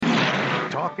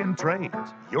Talkin' Trades,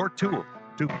 your tool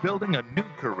to building a new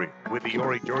career with the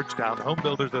Ori Georgetown Home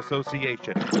Builders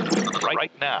Association.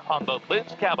 Right now on the Liz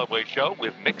Callaway Show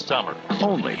with Nick Summers.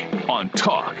 Only on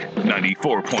Talk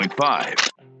 94.5.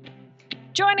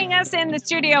 Joining us in the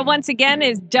studio once again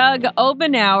is Doug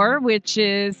Obenour, which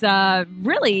is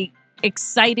really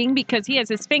exciting because he has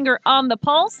his finger on the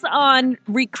pulse on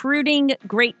recruiting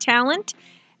great talent.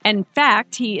 In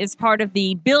fact, he is part of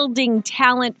the Building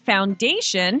Talent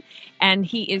Foundation, and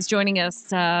he is joining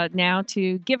us now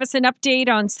to give us an update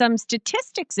on some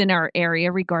statistics in our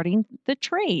area regarding the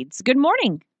trades. Good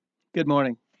morning. Good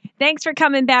morning. Thanks for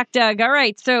coming back, Doug. All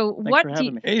right, so Thanks for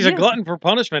having me. He's a glutton for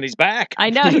punishment. He's back. I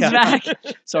know he's back.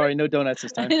 Sorry, no donuts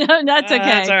this time. No, that's okay.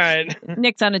 That's all right.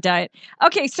 Nick's on a diet.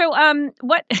 Okay, so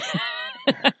what?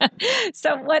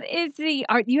 So what is the?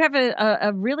 You have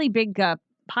a really big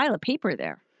pile of paper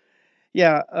there.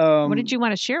 Yeah. What did you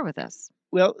want to share with us?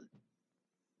 Well,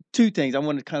 two things. I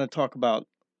want to kind of talk about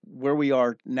where we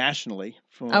are nationally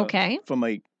from a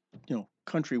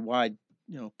countrywide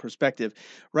perspective.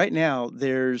 Right now,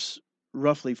 there's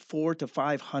roughly 400,000 to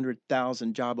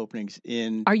 500,000 job openings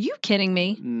in. Are you kidding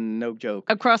me? No joke.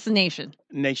 Across the nation.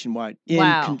 Nationwide in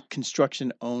Wow.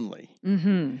 Construction only.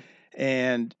 Mm-hmm.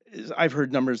 And I've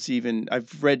heard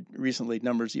I've read recently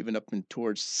numbers even up in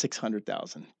towards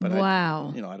 600,000. But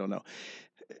wow. I don't know.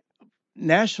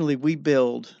 Nationally, we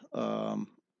build about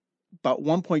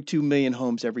 1.2 million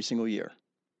homes every single year.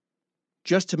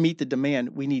 Just to meet the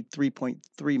demand, we need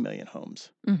 3.3 million homes.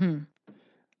 Mm-hmm.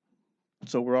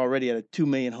 So we're already at a 2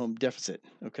 million home deficit.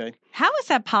 Okay. How is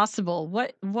that possible?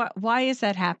 Why is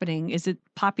that happening? Is it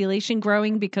population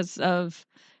growing because of,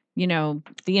 the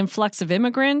influx of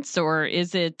immigrants, or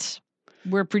is it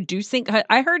we're producing?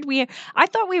 I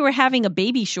thought we were having a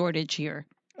baby shortage here.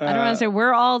 I don't understand. Where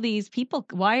are all these people?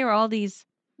 Why are all these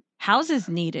houses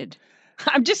needed?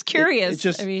 I'm just curious.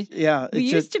 We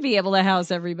used to be able to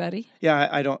house everybody. Yeah,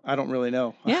 I don't really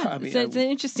know. Yeah, it's an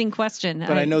interesting question.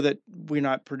 But I know that we're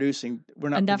not producing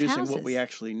houses. what we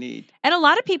actually need. And a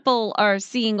lot of people are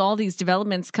seeing all these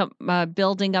developments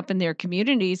building up in their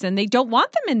communities, and they don't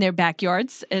want them in their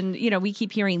backyards. And we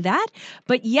keep hearing that,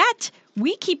 but yet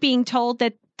we keep being told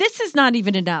that this is not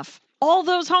even enough. All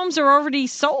those homes are already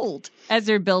sold as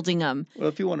they're building them. Well,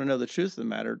 if you want to know the truth of the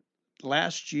matter,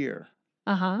 last year.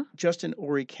 Just in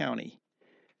Horry County,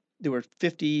 there were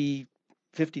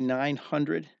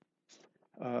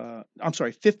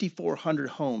 5,400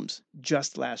 homes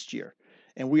just last year.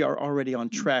 And we are already on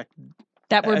track.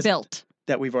 That we've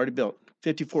already built.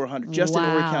 5,400 just in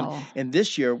Horry County. And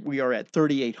this year we are at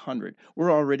 3,800.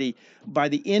 We're already, by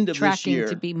the end of this year,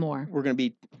 to be more. We're going to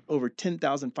be over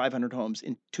 10,500 homes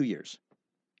in 2 years.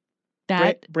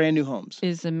 That brand new homes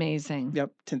is amazing.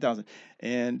 Yep, 10,000,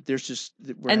 and there's just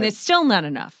it's still not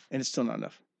enough. And it's still not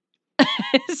enough.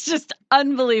 It's just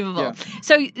unbelievable. Yeah.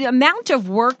 So the amount of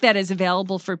work that is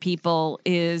available for people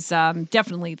is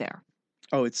definitely there.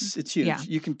 Oh, it's huge. Yeah.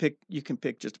 You can pick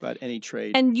just about any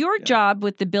trade. And your job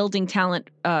with the Building Talent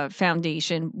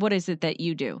Foundation, what is it that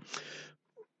you do?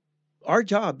 Our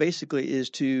job basically is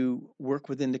to work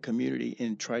within the community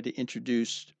and try to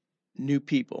introduce new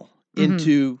people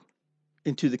into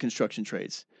the construction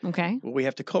trades. Okay. Well, we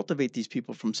have to cultivate these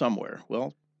people from somewhere.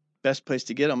 Well, best place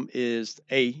to get them is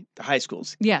the high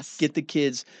schools. Yes. Get the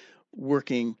kids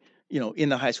working, in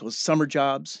the high schools, summer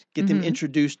jobs, get them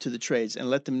introduced to the trades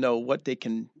and let them know what they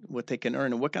can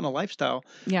earn and what kind of lifestyle,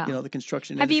 the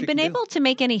construction industry. Have you been can able to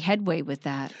make any headway with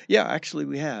that? Yeah, actually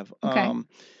we have. Okay.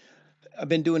 I've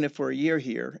been doing it for a year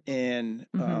here, and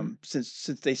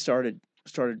since they started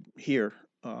here,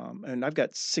 and I've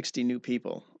got 60 new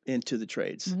people into the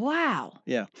trades. Wow.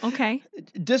 Yeah. Okay.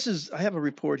 I have a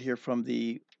report here from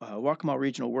the Waccamaw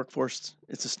Regional Workforce.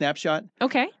 It's a snapshot.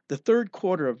 Okay. The fourth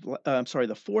quarter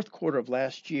of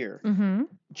last year,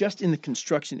 just in the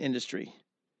construction industry,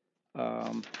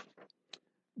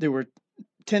 there were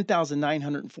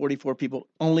 10,944 people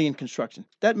only in construction.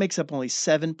 That makes up only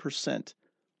 7%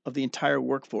 of the entire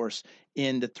workforce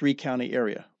in the 3-county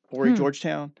area, Horry,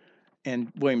 Georgetown,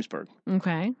 and Williamsburg.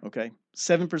 Okay.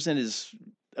 7%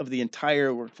 of the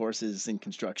entire workforce is in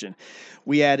construction.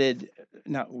 We added,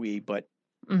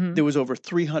 there was over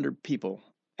 300 people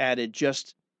added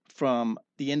just from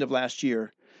the end of last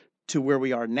year to where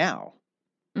we are now.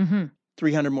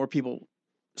 300 more people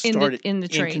started in the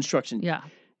trade. Construction. Yeah.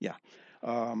 Yeah.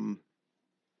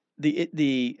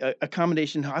 The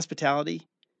accommodation hospitality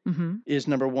is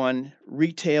number 1.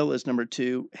 Retail is number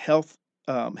 2.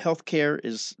 Healthcare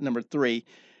is number 3,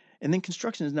 and then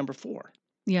construction is number 4.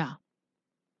 Yeah.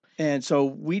 And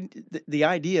so the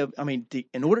idea of,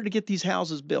 in order to get these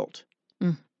houses built,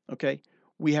 okay,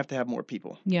 we have to have more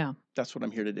people. Yeah. That's what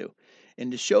I'm here to do.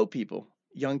 And to show people,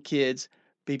 young kids,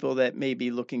 people that may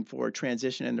be looking for a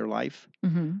transition in their life,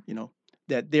 you know,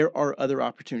 that there are other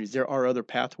opportunities, there are other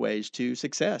pathways to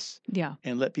success. Yeah.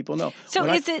 And let people know. So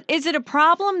is it a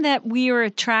problem that we are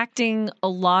attracting a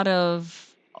lot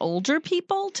of older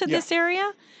people to this area?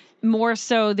 More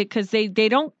so because they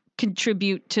don't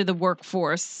contribute to the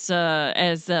workforce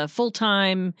as a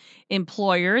full-time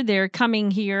employer. They're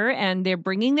coming here and they're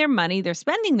bringing their money, they're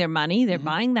spending their money, they're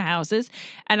buying the houses.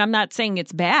 And I'm not saying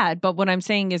it's bad, but what I'm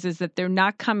saying is that they're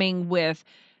not coming with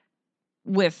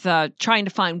trying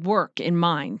to find work in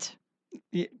mind.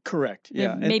 Yeah, correct.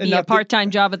 Yeah. Maybe a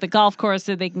part-time job at the golf course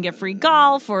so they can get free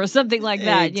golf or something like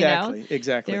that.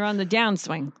 Exactly. They're on the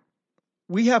downswing.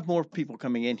 We have more people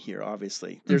coming in here,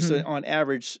 obviously. There's on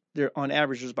average,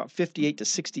 there's about 58 to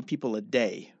 60 people a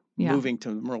day moving to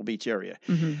the Myrtle Beach area.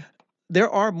 There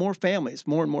are more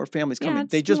and more families coming.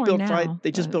 They just built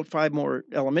built 5 more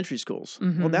elementary schools.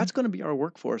 Well, that's going to be our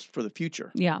workforce for the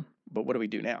future. Yeah. But what do we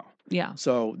do now? Yeah.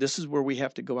 So this is where we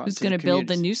have to go out. Who's going to build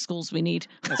the new schools we need?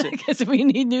 Because we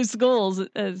need new schools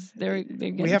as they're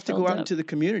we have to go out into the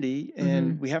community,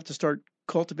 and we have to start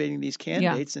cultivating these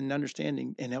candidates and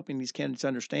understanding and helping these candidates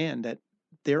understand that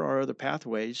there are other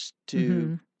pathways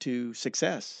to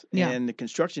success, and the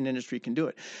construction industry can do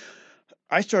it.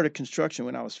 I started construction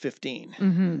when I was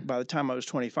 15. By the time I was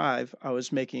 25, I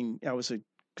was a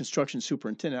construction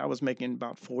superintendent. I was making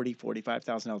about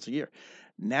 $45,000 a year.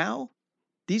 Now,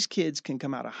 these kids can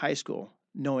come out of high school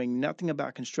knowing nothing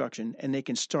about construction, and they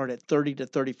can start at $30,000 to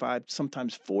 $35,000,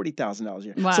 sometimes $40,000 a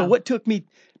year. Wow. So what took me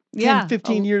 10,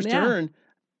 15 years to earn,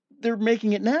 they're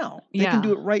making it now. They can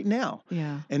do it right now.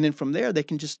 Yeah. And then from there, they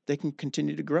can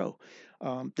continue to grow.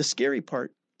 The scary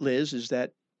part, Liz, is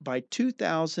that by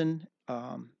 2000,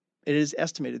 it is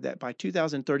estimated that by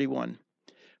 2031,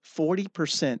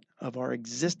 40% of our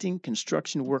existing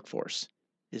construction workforce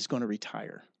is going to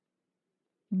retire.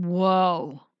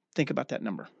 Whoa. Think about that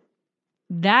number.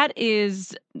 That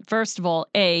is, first of all,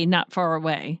 not far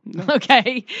away. No.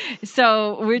 Okay.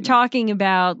 So we're talking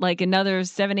about like another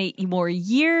 7-8 more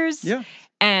years. Yeah.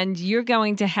 And you're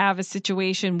going to have a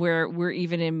situation where we're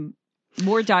even in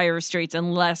more dire straits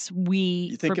unless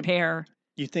we prepare.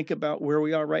 You think about where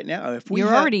we are right now.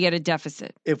 You're already at a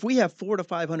deficit. If we have 400,000 to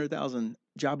 500,000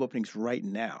 job openings right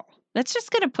now, that's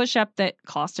just going to push up that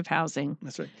cost of housing.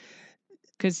 That's right.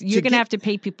 Because you're going to have to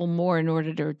pay people more in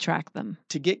order to attract them.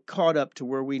 To get caught up to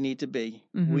where we need to be,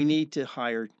 we need to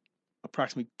hire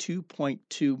approximately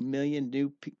 2.2 million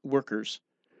new workers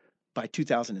by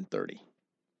 2030.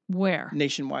 Where?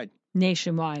 Nationwide.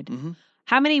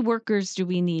 How many workers do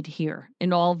we need here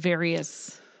in all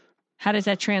various... How does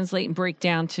that translate and break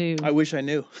down to? I wish I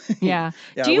knew. Yeah.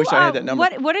 I wish I had that number.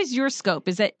 What is your scope?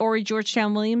 Is that Horry,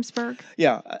 Georgetown, Williamsburg?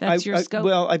 Yeah. That's your scope?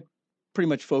 I pretty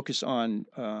much focus on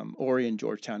Horry and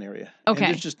Georgetown area. Okay.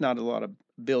 And there's just not a lot of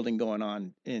building going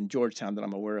on in Georgetown that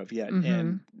I'm aware of yet.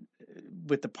 And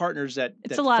with the partners that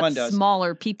it's a lot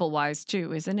smaller people-wise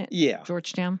too, isn't it? Yeah.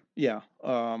 Georgetown? Yeah.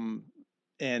 And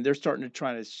they're starting to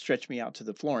try to stretch me out to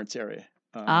the Florence area.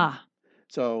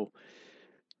 So,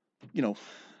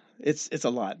 it's a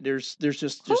lot. There's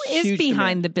just who is huge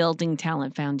behind demand. the Building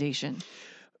Talent Foundation?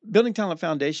 Building Talent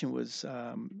Foundation was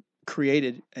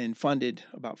created and funded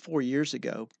about 4 years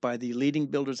ago by the Leading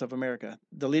Builders of America.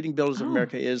 The Leading Builders of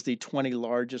America is the 20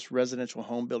 largest residential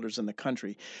home builders in the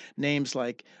country. Names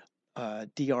like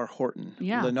D.R. Horton,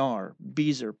 Lennar,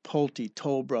 Beazer, Pulte,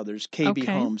 Toll Brothers, KB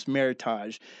Homes,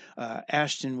 Meritage,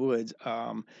 Ashton Woods,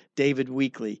 David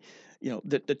Weekley.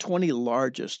 The 20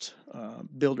 largest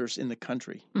builders in the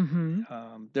country.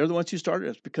 They're the ones who started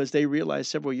us because they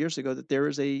realized several years ago that there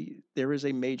is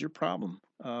a major problem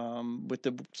with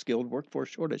the skilled workforce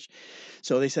shortage.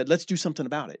 So they said, let's do something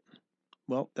about it.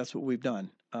 Well, that's what we've done.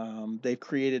 They've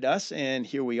created us, and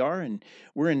here we are, and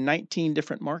we're in 19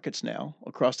 different markets now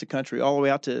across the country, all the way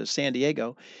out to San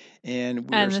Diego. And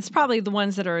it's probably the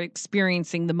ones that are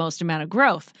experiencing the most amount of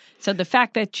growth. So the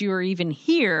fact that you're even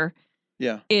here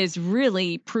is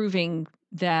really proving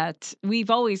that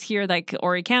we've always heard like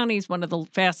Horry County is one of the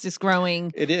fastest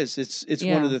growing. It is. It's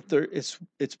one of the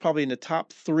it's probably in the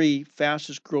top 3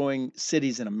 fastest growing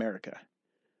cities in America.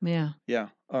 Yeah. Yeah.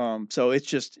 So it's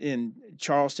just in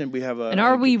Charleston we have a. And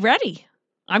are we ready?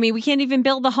 I mean, we can't even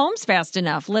build the homes fast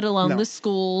enough, let alone the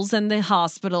schools and the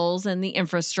hospitals and the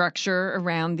infrastructure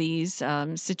around these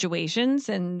situations.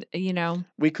 And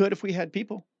we could if we had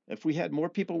people. If we had more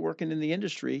people working in the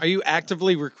industry. Are you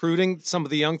actively recruiting some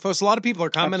of the young folks? A lot of people are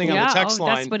commenting on the text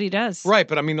line. That's what he does. Right,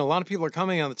 but I mean, a lot of people are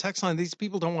commenting on the text line. These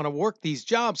people don't want to work these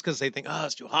jobs because they think, oh,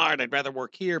 it's too hard. I'd rather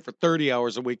work here for 30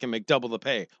 hours a week and make double the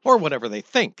pay, or whatever they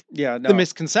think. Yeah, no. The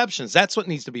misconceptions. That's what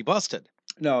needs to be busted.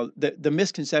 No, the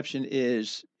misconception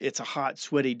is it's a hot,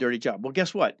 sweaty, dirty job. Well,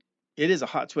 guess what? It is a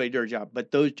hot, sweaty, dirty job,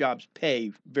 but those jobs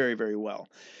pay very, very well.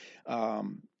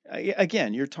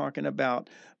 Again, you're talking about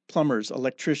plumbers,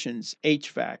 electricians,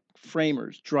 HVAC,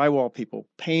 framers, drywall people,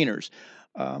 painters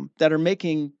that are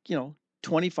making, $25,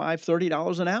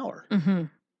 $30 an hour.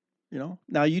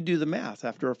 Now you do the math.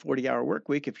 After a 40-hour work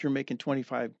week, if you're making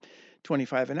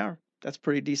 $25 an hour, that's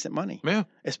pretty decent money. Yeah.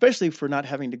 Especially for not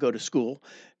having to go to school,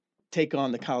 take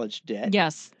on the college debt.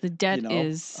 Yes, the debt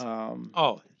is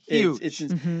huge. It's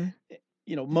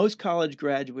most college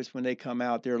graduates, when they come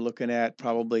out, they're looking at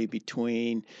probably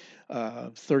between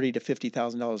 $30,000 to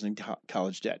 $50,000 in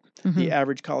college debt. The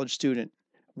average college student,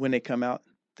 when they come out,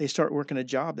 they start working a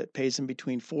job that pays them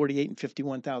between $48,000 and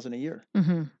 $51,000 a year.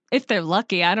 If they're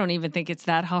lucky, I don't even think it's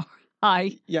that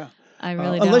high. Yeah, I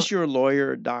really don't. Unless you're a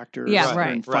lawyer, a doctor, or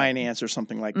in finance or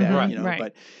something like that.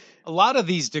 But a lot of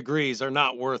these degrees are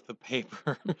not worth the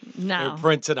paper they're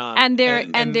printed on, and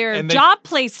their job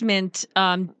placement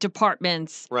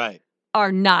departments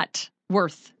are not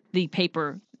worth the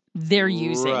paper they're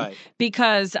using.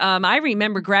 Because I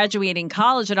remember graduating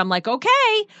college, and I'm like,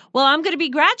 okay, well, I'm going to be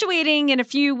graduating in a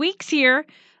few weeks here.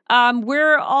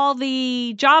 Where are all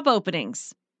the job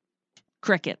openings?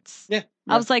 Crickets. Yeah.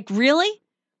 I was like, really?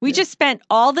 We just spent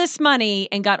all this money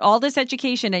and got all this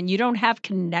education, and you don't have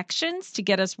connections to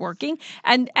get us working.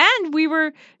 And we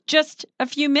were just a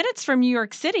few minutes from New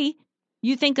York City.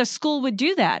 You think a school would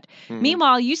do that?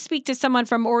 Meanwhile, you speak to someone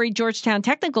from Horry Georgetown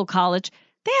Technical College,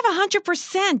 they have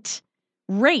 100%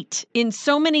 rate in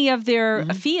so many of their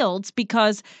fields,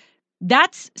 because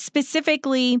that's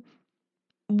specifically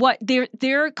what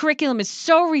their curriculum is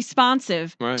so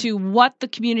responsive to what the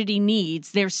community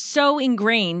needs. They're so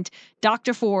ingrained.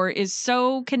 Dr. Four is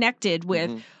so connected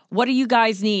with what do you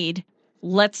guys need?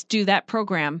 Let's do that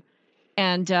program.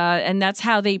 And that's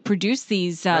how they produce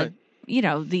these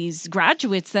these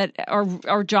graduates that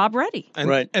are job ready.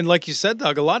 And like you said,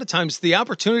 Doug, a lot of times the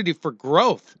opportunity for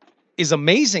growth is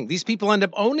amazing. These people end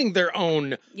up owning their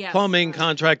own plumbing,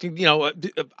 contracting,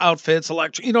 outfits,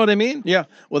 electric. You know what I mean? Yeah.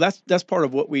 Well, that's part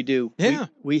of what we do. Yeah.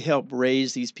 We help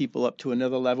raise these people up to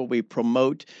another level. We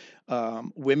promote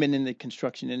women in the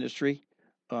construction industry,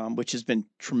 which has been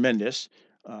tremendous.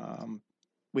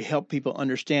 We help people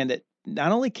understand that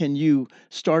not only can you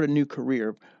start a new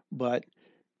career, but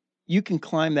you can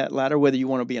climb that ladder, whether you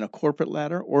want to be in a corporate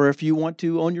ladder or if you want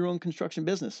to own your own construction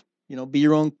business. Be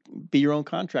your own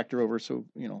contractor over so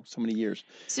many years.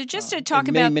 So just to talk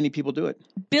about many people do it.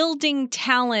 Building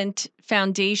Talent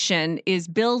Foundation is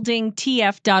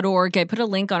buildingtf.org. I put a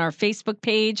link on our Facebook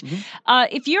page.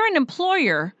 If you're an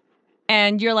employer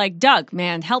and you're like, Doug,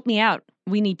 man, help me out.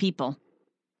 We need people.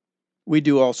 We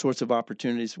do all sorts of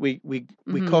opportunities. We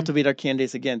cultivate our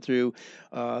candidates again through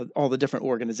all the different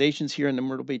organizations here in the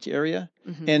Myrtle Beach area,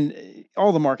 and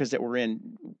all the markets that we're in.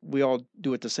 We all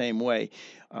do it the same way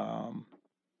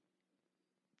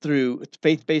through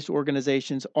faith-based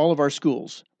organizations. All of our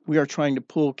schools, we are trying to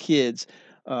pull kids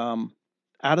out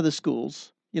of the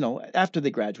schools, after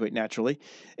they graduate naturally,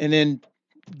 and then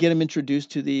get them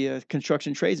introduced to the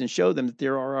construction trades and show them that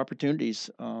there are opportunities.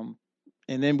 And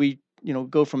then we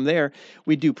go from there.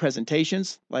 We do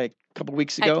presentations like a couple of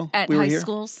weeks ago. At we were high here.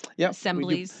 schools, Yep.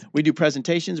 assemblies. We do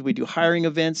presentations. We do hiring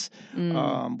events.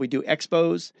 We do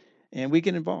expos. And we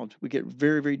get involved. We get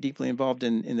very, very deeply involved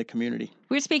in the community.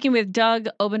 We're speaking with Doug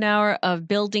Obenour of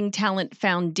Building Talent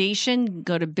Foundation.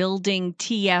 Go to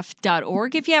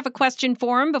buildingtf.org. If you have a question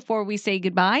for him before we say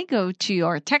goodbye, go to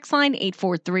our text line,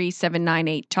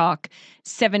 843-798-TALK,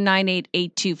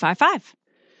 798-8255.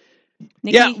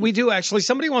 Nikki? Yeah, we do actually.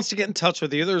 Somebody wants to get in touch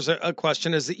with you. There's a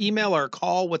question. Is the email or a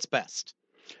call? What's best?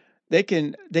 They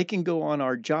can go on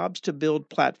our Jobs to Build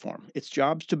platform. It's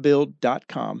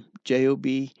jobstobuild.com,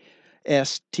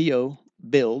 JOBSTO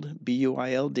build,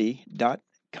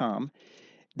 BUILD.com.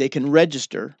 They can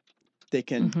register. They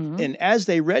can, and as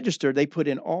they register, they put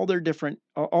in all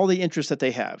the interests that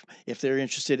they have. If they're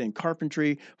interested in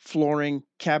carpentry, flooring,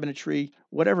 cabinetry,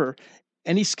 whatever,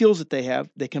 any skills that they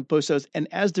have, they can post those. And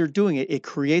as they're doing it, it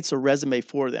creates a resume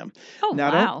for them. Oh,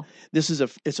 wow.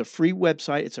 It's a free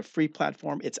website. It's a free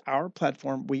platform. It's our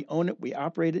platform. We own it. We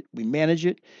operate it. We manage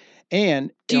it.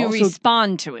 And do you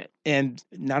respond to it? And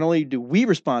not only do we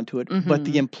respond to it, but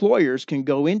the employers can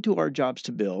go into our Jobs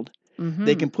to Build.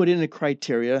 They can put in a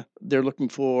criteria. They're looking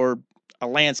for a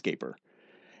landscaper.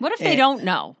 What if they don't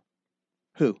know?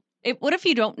 Who? What if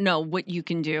you don't know what you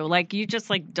can do? Like you just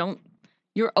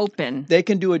you're open. They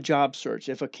can do a job search.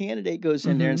 If a candidate goes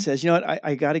in there and says, you know what,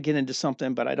 I got to get into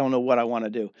something, but I don't know what I want to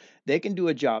do. They can do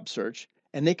a job search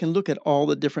and they can look at all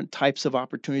the different types of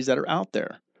opportunities that are out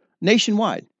there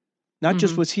nationwide, not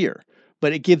just what's here,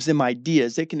 but it gives them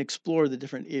ideas. They can explore the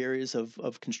different areas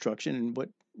of construction and what,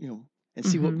 and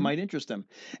see what might interest them.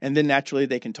 And then naturally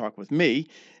they can talk with me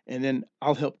and then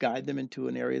I'll help guide them into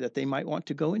an area that they might want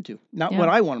to go into. Not what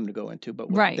I want them to go into, but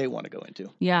what they want to go into.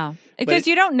 Yeah. Because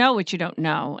you don't know what you don't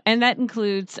know. And that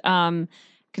includes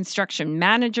construction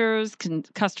managers,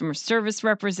 customer service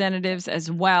representatives as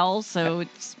well. So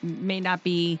it may not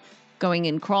be going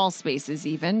in crawl spaces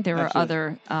even. There are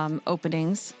other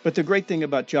openings. But the great thing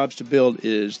about Jobs to Build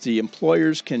is the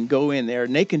employers can go in there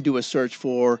and they can do a search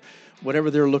for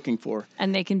whatever they're looking for.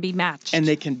 And they can be matched. And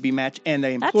the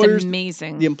employers, that's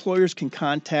amazing. The employers can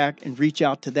contact and reach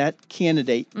out to that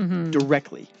candidate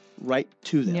directly, right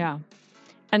to them. Yeah.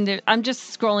 And I'm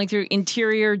just scrolling through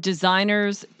interior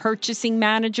designers, purchasing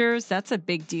managers. That's a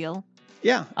big deal.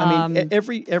 Yeah. I mean,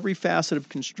 every facet of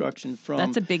construction from...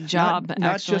 That's a big job,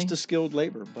 not just the skilled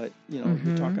labor, but, you're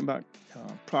talking about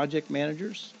project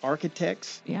managers,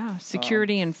 architects. Yeah,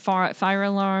 security and fire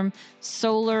alarm,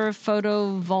 solar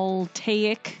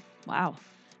photovoltaic. Wow.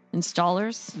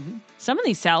 Installers. Some of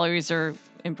these salaries are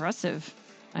impressive.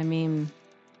 I mean,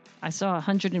 I saw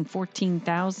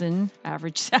 $114,000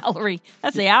 average salary.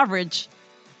 That's the average.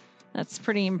 That's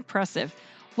pretty impressive.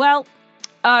 Well,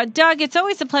 Doug, it's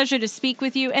always a pleasure to speak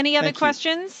with you. Any other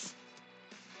questions?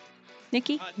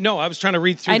 Nikki? No, I was trying to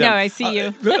read through them. I know, I see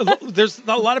you. There's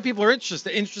a lot of people are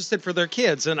interested for their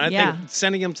kids, and I think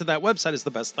sending them to that website is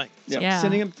the best thing. Yeah.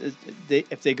 Sending them,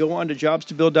 if they go on to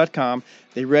jobstobuild.com,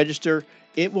 they register,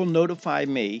 it will notify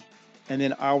me, and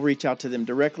then I'll reach out to them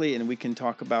directly, and we can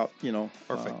talk about, on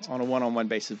a one-on-one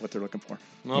basis what they're looking for.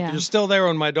 Well, if you're still there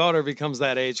when my daughter becomes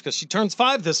that age, because she turns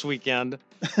 5 this weekend.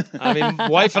 I mean,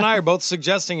 wife and I are both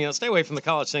suggesting, stay away from the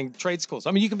college thing, trade schools.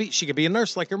 I mean, she could be a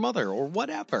nurse like your mother or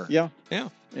whatever. Yeah.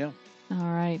 All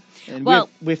right. And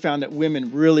we found that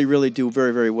women really, really do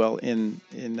very, very well in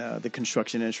the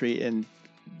construction industry, and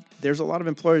there's a lot of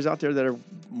employers out there that are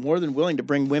more than willing to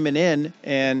bring women in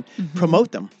and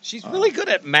promote them. She's really good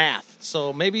at math,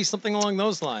 so maybe something along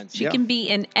those lines. She can be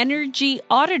an energy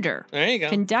auditor. There you go.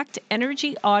 Conduct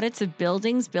energy audits of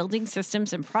buildings, building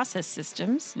systems, and process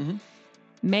systems.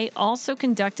 May also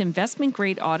conduct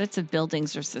investment-grade audits of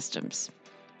buildings or systems.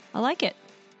 I like it.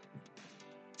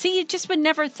 See, you just would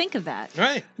never think of that.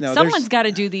 Right. No, someone's got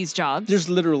to do these jobs. There's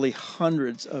literally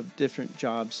hundreds of different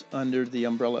jobs under the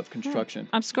umbrella of construction.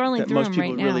 I'm scrolling through them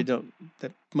right now.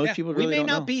 Most people really don't know. We may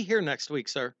not be here next week,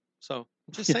 sir. So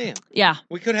I'm just saying. Yeah.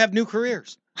 We could have new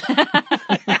careers.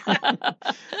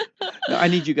 No, I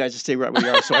need you guys to stay right where you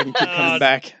are so I can keep coming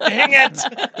back. Dang it.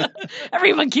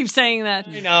 Everyone keeps saying that.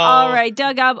 I know. All right,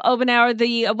 Doug Obenour.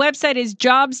 The website is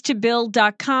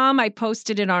jobstobuild.com. I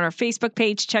posted it on our Facebook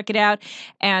page. Check it out.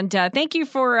 And thank you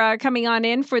for coming on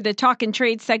in for the Talk and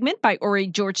Trade segment by Horry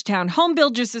Georgetown Home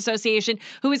Builders Association,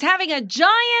 who is having a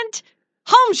giant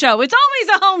home show. It's always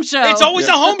a home show. It's always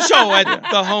a home show at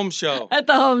the home show. At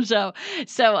the home show.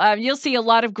 So you'll see a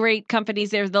lot of great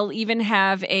companies there. They'll even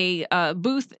have a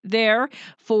booth there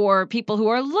for people who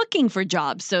are looking for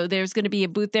jobs. So there's going to be a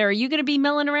booth there. Are you going to be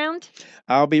milling around?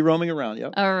 I'll be roaming around,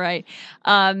 yep. All right.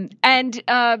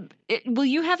 Will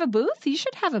you have a booth? You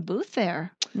should have a booth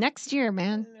there next year,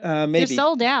 man. Maybe. They're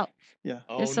sold out. Yeah.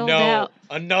 Oh, no.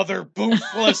 Another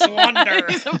boothless wonder.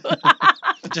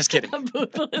 Just kidding. A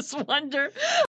boothless wonder.